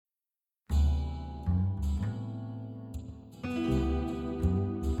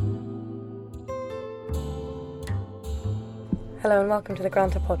Hello and welcome to the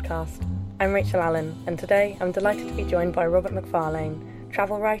Granta podcast. I'm Rachel Allen, and today I'm delighted to be joined by Robert Macfarlane,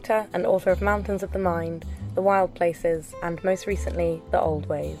 travel writer and author of Mountains of the Mind, The Wild Places, and most recently, The Old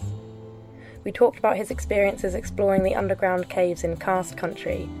Ways. We talked about his experiences exploring the underground caves in Karst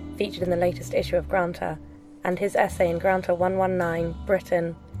country, featured in the latest issue of Granta, and his essay in Granta 119,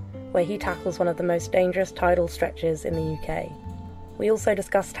 Britain, where he tackles one of the most dangerous tidal stretches in the UK. We also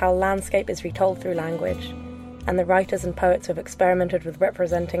discussed how landscape is retold through language, and the writers and poets who have experimented with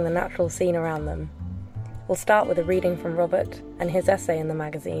representing the natural scene around them. We'll start with a reading from Robert and his essay in the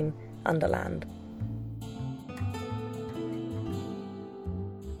magazine, Underland.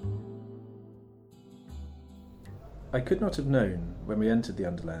 I could not have known, when we entered the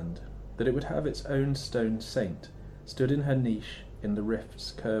Underland, that it would have its own stone saint stood in her niche in the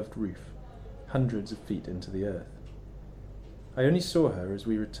rift's curved roof, hundreds of feet into the earth. I only saw her as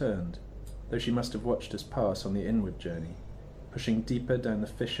we returned, though she must have watched us pass on the inward journey, pushing deeper down the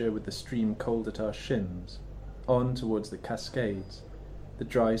fissure with the stream cold at our shins, on towards the cascades, the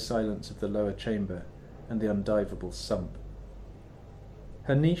dry silence of the lower chamber, and the undivable sump.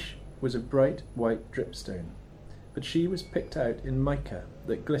 Her niche was of bright white dripstone, but she was picked out in mica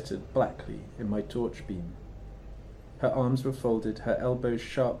that glittered blackly in my torch beam. Her arms were folded, her elbows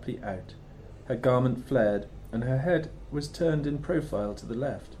sharply out, her garment flared, and her head was turned in profile to the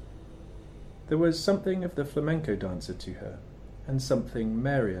left. There was something of the flamenco dancer to her, and something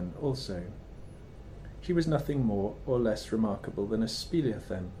Marian also. She was nothing more or less remarkable than a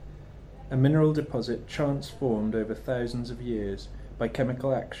speleothem, a mineral deposit transformed over thousands of years by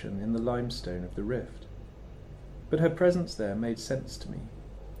chemical action in the limestone of the rift. But her presence there made sense to me,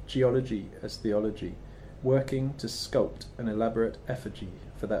 geology as theology, working to sculpt an elaborate effigy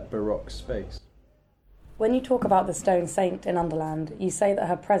for that baroque space. When you talk about the stone saint in Underland, you say that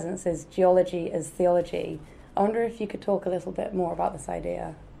her presence is geology as theology. I wonder if you could talk a little bit more about this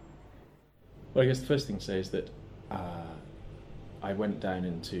idea. Well, I guess the first thing to say is that I went down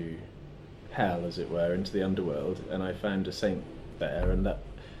into hell, as it were, into the underworld, and I found a saint there, and that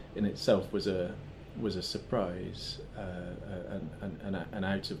in itself was a surprise, an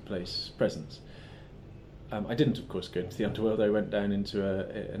out-of-place presence. I didn't, of course, go into the underworld. I went down into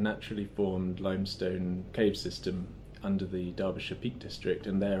a naturally formed limestone cave system under the Derbyshire Peak District,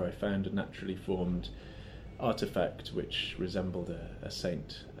 and there I found a naturally formed artefact which resembled a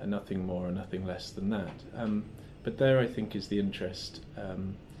saint, and nothing more and nothing less than that. But there, I think, is the interest.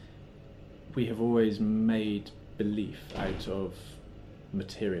 We have always made belief out of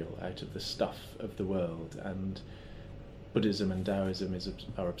material, out of the stuff of the world, and Buddhism and Taoism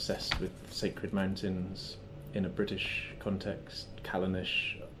are obsessed with sacred mountains in a British context,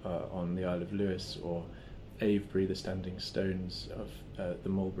 Callanish on the Isle of Lewis, or Avebury, the standing stones of the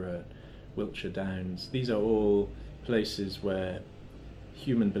Marlborough, Wiltshire Downs. These are all places where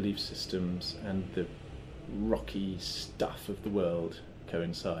human belief systems and the rocky stuff of the world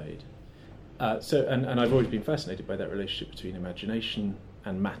coincide. And I've always been fascinated by that relationship between imagination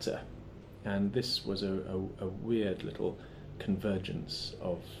and matter. And this was a weird little convergence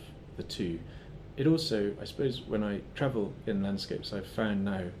of the two. It also, I suppose, when I travel in landscapes, I've found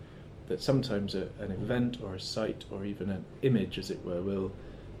now that sometimes an event or a site or even an image, as it were, will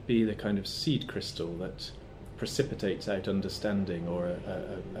be the kind of seed crystal that precipitates out understanding or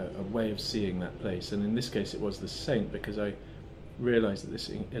a way of seeing that place. And in this case it was the saint, because I realised that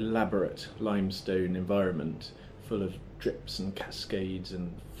this elaborate limestone environment full of drips and cascades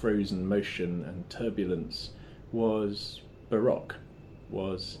and frozen motion and turbulence was baroque,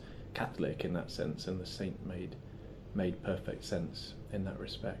 was Catholic in that sense, and the saint made perfect sense in that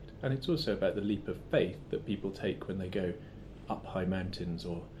respect. And it's also about the leap of faith that people take when they go up high mountains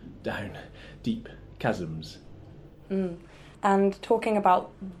or down deep chasms. And talking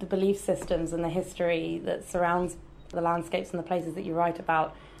about the belief systems and the history that surrounds the landscapes and the places that you write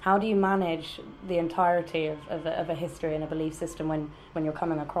about, how do you manage the entirety of a history and a belief system when you're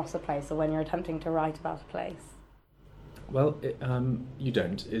coming across a place or when you're attempting to write about a place? Well, you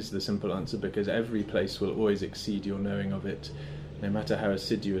don't, is the simple answer, because every place will always exceed your knowing of it, no matter how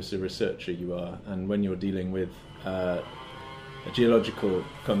assiduous a researcher you are. And when you're dealing with a geological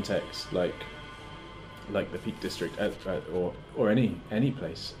context like the Peak District or any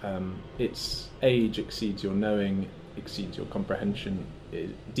place, its age exceeds your knowing, exceeds your comprehension.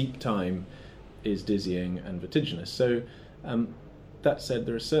 Deep time is dizzying and vertiginous. So that said,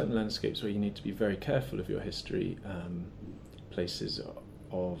 there are certain landscapes where you need to be very careful of your history, places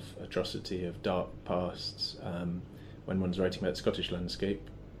of atrocity, of dark pasts. When one's writing about Scottish landscape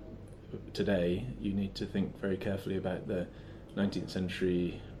today, you need to think very carefully about the 19th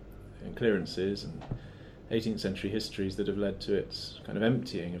century clearances and 18th century histories that have led to its kind of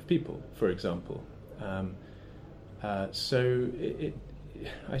emptying of people, for example. I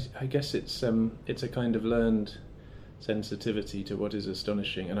guess it's a kind of learned sensitivity to what is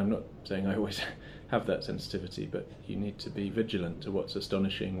astonishing, and I'm not saying I always have that sensitivity, but you need to be vigilant to what's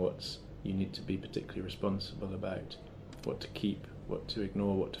astonishing, you need to be particularly responsible about, what to keep, what to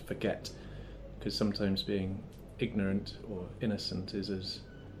ignore, what to forget, because sometimes being ignorant or innocent is as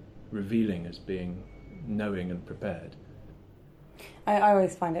revealing as being knowing and prepared. I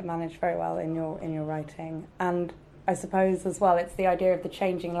always find it managed very well in your writing, and I suppose as well it's the idea of the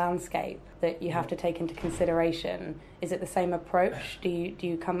changing landscape that you have to take into consideration. Is it the same approach? Do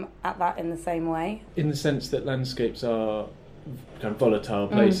you come at that in the same way? In the sense that landscapes are kind of volatile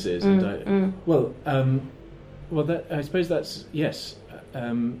places, I suppose that's yes.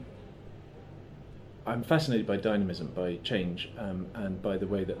 I'm fascinated by dynamism, by change, and by the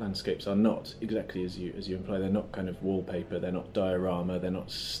way that landscapes are not exactly as you imply. They're not kind of wallpaper. They're not diorama. They're not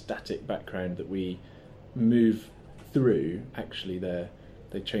static background that we move through. Actually,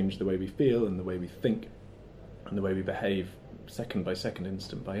 they change the way we feel and the way we think and the way we behave, second by second,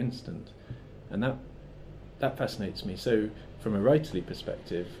 instant by instant, and that fascinates me. So, from a writerly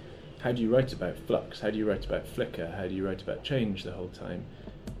perspective, how do you write about flux? How do you write about flicker? How do you write about change the whole time?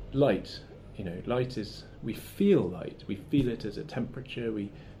 Light. Light is, we feel light. We feel it as a temperature.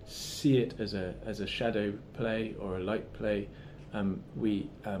 We see it as a shadow play or a light play.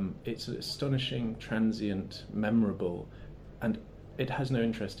 It's astonishing, transient, memorable, and it has no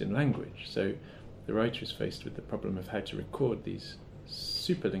interest in language. So the writer is faced with the problem of how to record these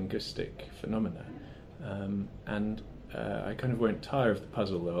superlinguistic phenomena. I kind of won't tire of the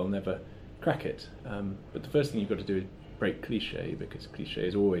puzzle, though I'll never crack it. But the first thing you've got to do is break cliché, because cliché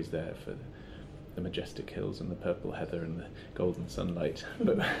is always there for the majestic hills and the purple heather and the golden sunlight,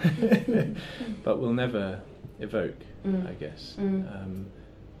 but will never evoke, I guess.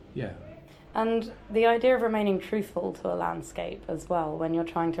 Yeah. And the idea of remaining truthful to a landscape as well, when you're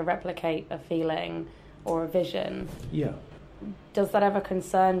trying to replicate a feeling or a vision. Yeah. Does that ever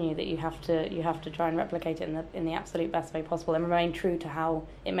concern you that you have to try and replicate it in the absolute best way possible and remain true to how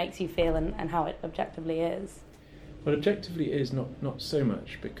it makes you feel and how it objectively is? Well, objectively it is not so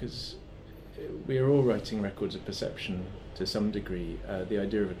much, because we are all writing records of perception to some degree. The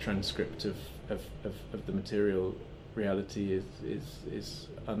idea of a transcript of the material reality is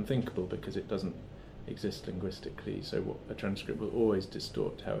unthinkable, because it doesn't exist linguistically. So what a transcript will always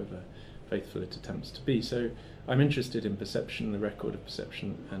distort, however faithful it attempts to be. So I'm interested in perception, the record of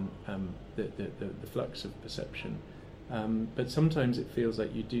perception, and the flux of perception. But sometimes it feels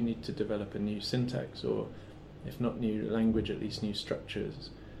like you do need to develop a new syntax, or if not new language, at least new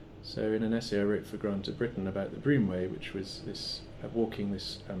structures. So in an essay I wrote for Grant of Britain about the Broomway, which was this walking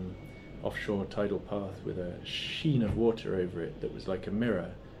this offshore tidal path with a sheen of water over it that was like a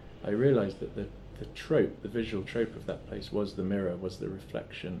mirror, I realised that the trope, the visual trope of that place was the mirror, was the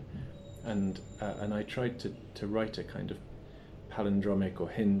reflection, and I tried to write a kind of palindromic or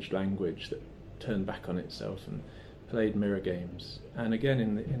hinged language that turned back on itself and played mirror games. And again,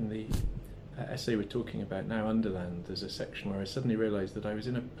 in the essay we're talking about now, Underland, there's a section where I suddenly realised that I was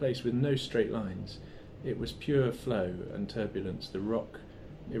in a place with no straight lines. It was pure flow and turbulence, the rock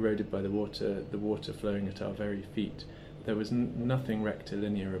eroded by the water flowing at our very feet. There was nothing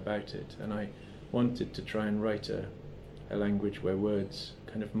rectilinear about it, and I wanted to try and write a language where words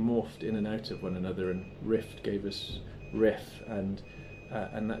kind of morphed in and out of one another, and rift gave us riff, and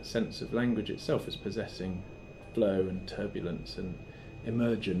that sense of language itself as possessing flow and turbulence and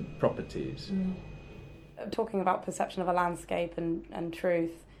emergent properties. Talking about perception of a landscape and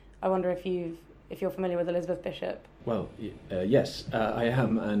truth, I wonder if you're familiar with Elizabeth Bishop. Well, yes, I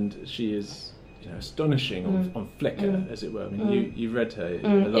am, and she is astonishing on flicker, as it were. I mean, you've read her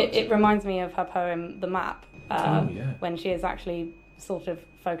a lot. It reminds me of her poem The Map, yeah. when she is actually sort of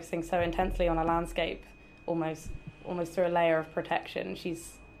focusing so intensely on a landscape, almost through a layer of protection.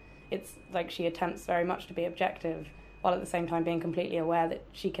 It's like she attempts very much to be objective, while at the same time being completely aware that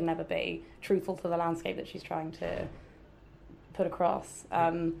she can never be truthful to the landscape that she's trying to put across.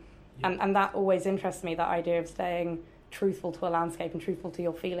 And that always interests me, that idea of staying truthful to a landscape and truthful to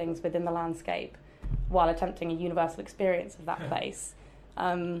your feelings within the landscape while attempting a universal experience of that place.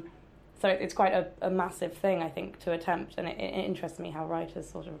 So it's quite a massive thing, I think, to attempt, and it interests me how writers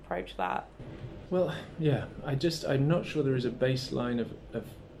sort of approach that. Well, yeah, I'm not sure there is a baseline of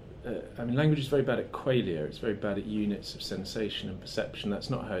language is very bad at qualia, it's very bad at units of sensation and perception. That's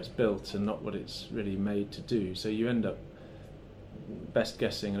not how it's built and not what it's really made to do. So you end up best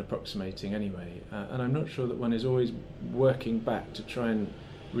guessing and approximating anyway. And I'm not sure that one is always working back to try and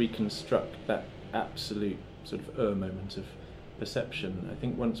reconstruct that absolute sort of moment of perception. I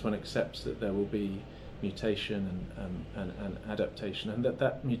think once one accepts that there will be mutation and adaptation, and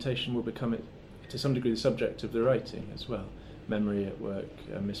that mutation will become, to some degree, the subject of the writing as well. Memory at work,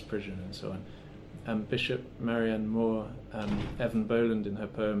 misprision, and so on. Bishop Marianne Moore, Evan Boland in her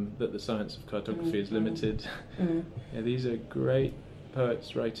poem that the science of cartography is limited. Yeah, these are great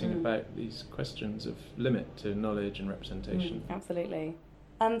poets writing about these questions of limit to knowledge and representation. Absolutely.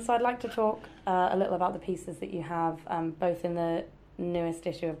 So I'd like to talk a little about the pieces that you have, both in the newest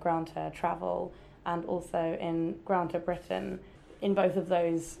issue of Granta Travel and also in Granta Britain. In both of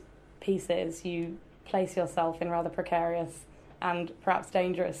those pieces, you place yourself in rather precarious and perhaps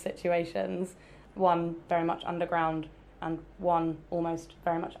dangerous situations, one very much underground and one almost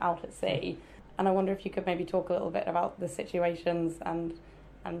very much out at sea. And I wonder if you could maybe talk a little bit about the situations and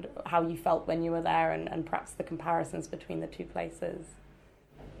how you felt when you were there, and perhaps the comparisons between the two places.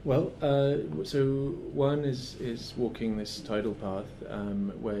 Well, so one is walking this tidal path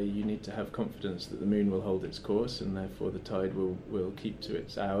where you need to have confidence that the moon will hold its course, and therefore the tide will keep to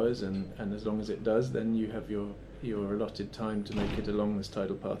its hours, and as long as it does, then you have your allotted time to make it along this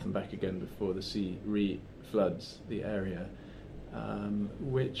tidal path and back again before the sea re-floods the area,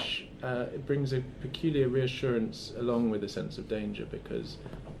 which brings a peculiar reassurance along with a sense of danger, because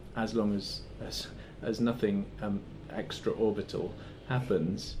as long as nothing extra-orbital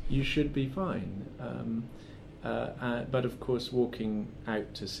happens, you should be fine. But of course, walking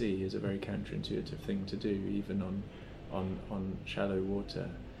out to sea is a very counterintuitive thing to do, even on shallow water.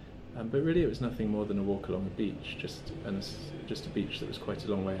 But really, it was nothing more than a walk along a beach, just a beach that was quite a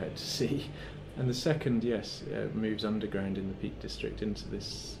long way out to sea. And the second, moves underground in the Peak District into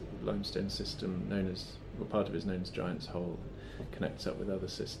this limestone system part of it is known as Giant's Hole, connects up with other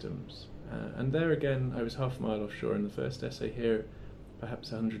systems. And there again, I was half a mile offshore in the first essay. Here,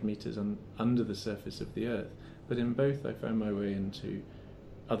 perhaps 100 metres under the surface of the Earth. But in both, I found my way into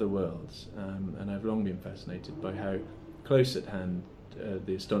other worlds, and I've long been fascinated by how close at hand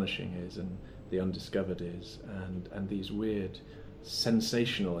the astonishing is and the undiscovered is, and these weird,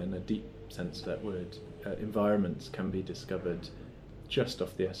 sensational, in a deep sense of that word, environments can be discovered just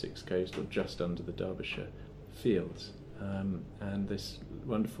off the Essex coast or just under the Derbyshire fields. And this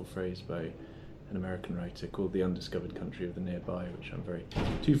wonderful phrase by an American writer called The Undiscovered Country of the Nearby, which I'm very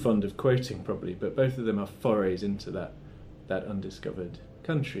too fond of quoting probably, but both of them are forays into that undiscovered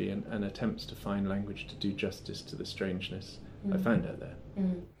country and attempts to find language to do justice to the strangeness I found out there.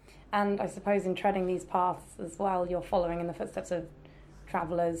 And I suppose in treading these paths as well, you're following in the footsteps of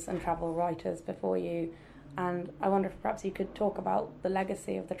travellers and travel writers before you, and I wonder if perhaps you could talk about the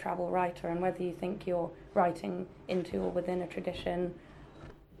legacy of the travel writer and whether you think you're writing into or within a tradition.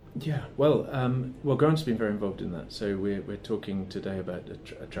 Yeah, well, Grant's been very involved in that. So we're talking today about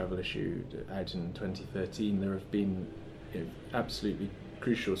a travel issue out in 2013. There have been absolutely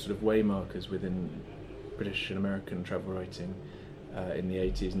crucial sort of waymarkers within British and American travel writing in the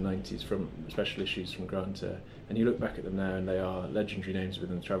 80s and 90s from special issues from Granta. And you look back at them now and they are legendary names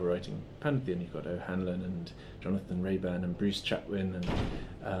within the travel writing pantheon. You've got O'Hanlon and Jonathan Raeburn and Bruce Chatwin,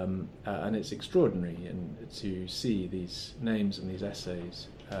 and it's extraordinary to see these names and these essays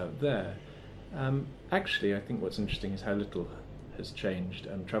there. Actually, I think what's interesting is how little has changed.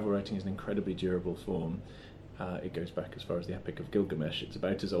 Travel writing is an incredibly durable form. It goes back as far as the Epic of Gilgamesh. It's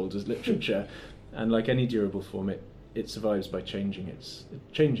about as old as literature, and like any durable form, it survives by changing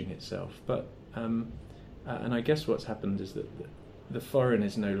itself. But and I guess what's happened is that the foreign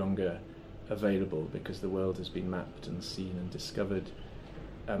is no longer available because the world has been mapped and seen and discovered.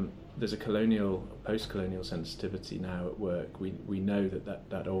 There's a post-colonial sensitivity now at work. We know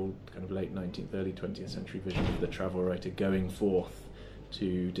that old kind of late 19th, early 20th century vision of the travel writer going forth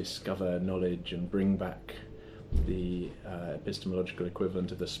to discover knowledge and bring back the epistemological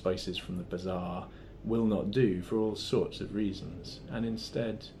equivalent of the spices from the bazaar will not do for all sorts of reasons. And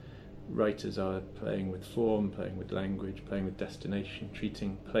instead, writers are playing with form, playing with language, playing with destination,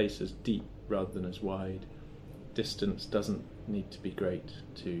 treating place as deep rather than as wide. Distance doesn't need to be great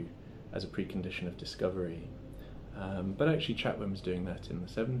as a precondition of discovery. But actually Chatwin was doing that in the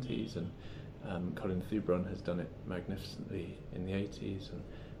 70s, and Colin Thubron has done it magnificently in the 80s. And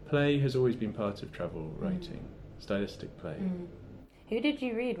play has always been part of travel writing, stylistic play. Who did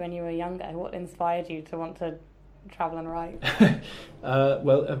you read when you were younger? What inspired you to want to travel and write?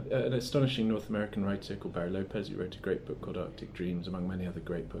 An astonishing North American writer called Barry Lopez, who wrote a great book called Arctic Dreams, among many other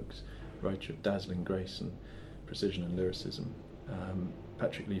great books, writer of dazzling grace and precision and lyricism.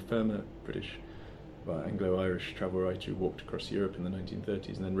 Patrick Leigh Fermor, British, Anglo-Irish travel writer who walked across Europe in the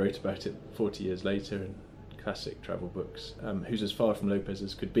 1930s and then wrote about it 40 years later in classic travel books, who's as far from Lopez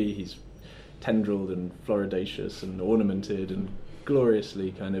as could be. tendrilled and floridaceous and ornamented and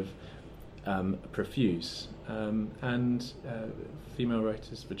gloriously kind of profuse. And female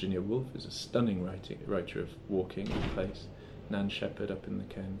writers, Virginia Woolf is a stunning writer of walking in place. Nan Shepherd up in the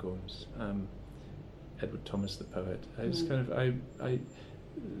Cairngorms. Edward Thomas, the poet. It's kind of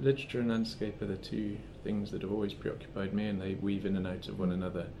literature and landscape are the two things that have always preoccupied me, and they weave in and out of one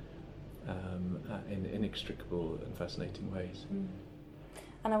another in inextricable and fascinating ways.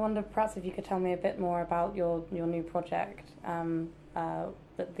 And I wonder, perhaps, if you could tell me a bit more about your new project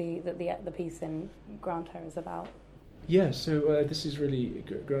that the piece in Granta is about. Yeah, so this is really,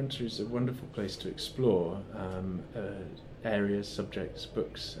 Granta is a wonderful place to explore areas, subjects,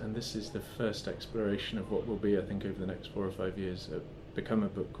 books, and this is the first exploration of what will be, I think, over the next 4 or 5 years, become a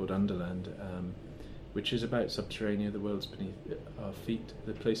book called Underland, which is about subterranea, the worlds beneath our feet,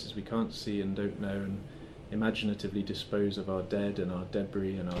 the places we can't see and don't know, and imaginatively dispose of our dead and our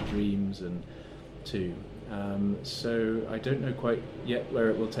debris and our dreams and too. So I don't know quite yet where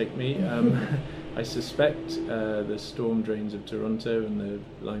it will take me. I suspect the storm drains of Toronto and the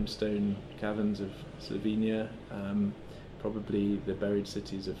limestone caverns of Slovenia, probably the buried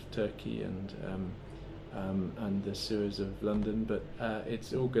cities of Turkey and the sewers of London, but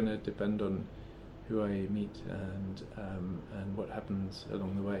it's all going to depend on who I meet and what happens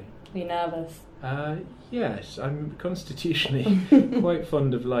along the way. Are you nervous? Yes, I'm constitutionally quite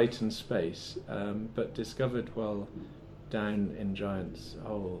fond of light and space, but discovered while down in Giant's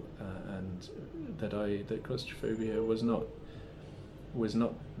Hole and that claustrophobia was not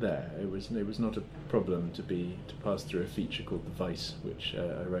there. It was not a problem to pass through a feature called The Vice, which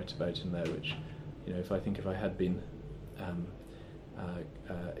I write about in there, which, if I had been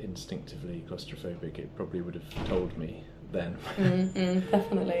instinctively claustrophobic, it probably would have told me then.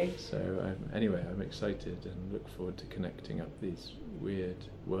 Definitely. So anyway, I'm excited and look forward to connecting up these weird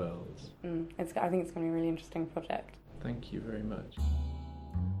worlds. I think it's going to be a really interesting project. Thank you very much.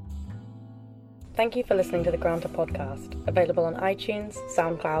 Thank you for listening to the Granta podcast, available on iTunes,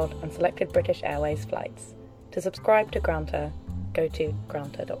 SoundCloud and selected British Airways flights. To subscribe to Granta, go to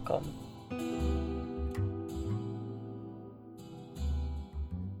granta.com.